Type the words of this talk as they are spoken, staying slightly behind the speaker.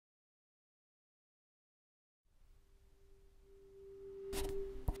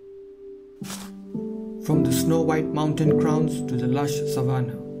From the snow-white mountain crowns to the lush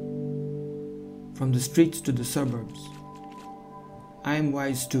savanna, from the streets to the suburbs, I am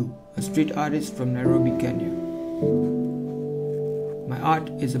WiseTwo, a street artist from Nairobi, Kenya. My art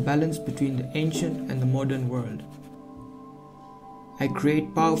is a balance between the ancient and the modern world. I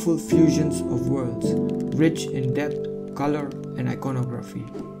create powerful fusions of worlds, rich in depth, color, and iconography.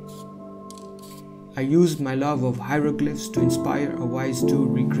 I used my love of hieroglyphs to inspire a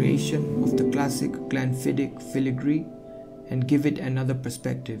WiseTwo recreation of the classic Glenfiddich filigree and give it another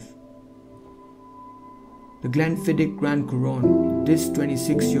perspective. The Glenfiddich Grand Couronne, this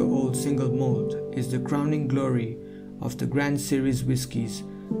 26-year-old single mold, is the crowning glory of the Grand Series whiskies,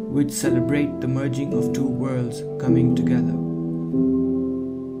 which celebrate the merging of two worlds coming together.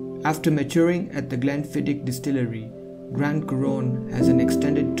 After maturing at the Glenfiddich distillery, Grand Couronne has an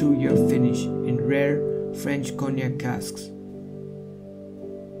extended 2-year finish in rare French cognac casks.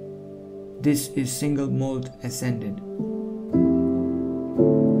 This is single malt ascended.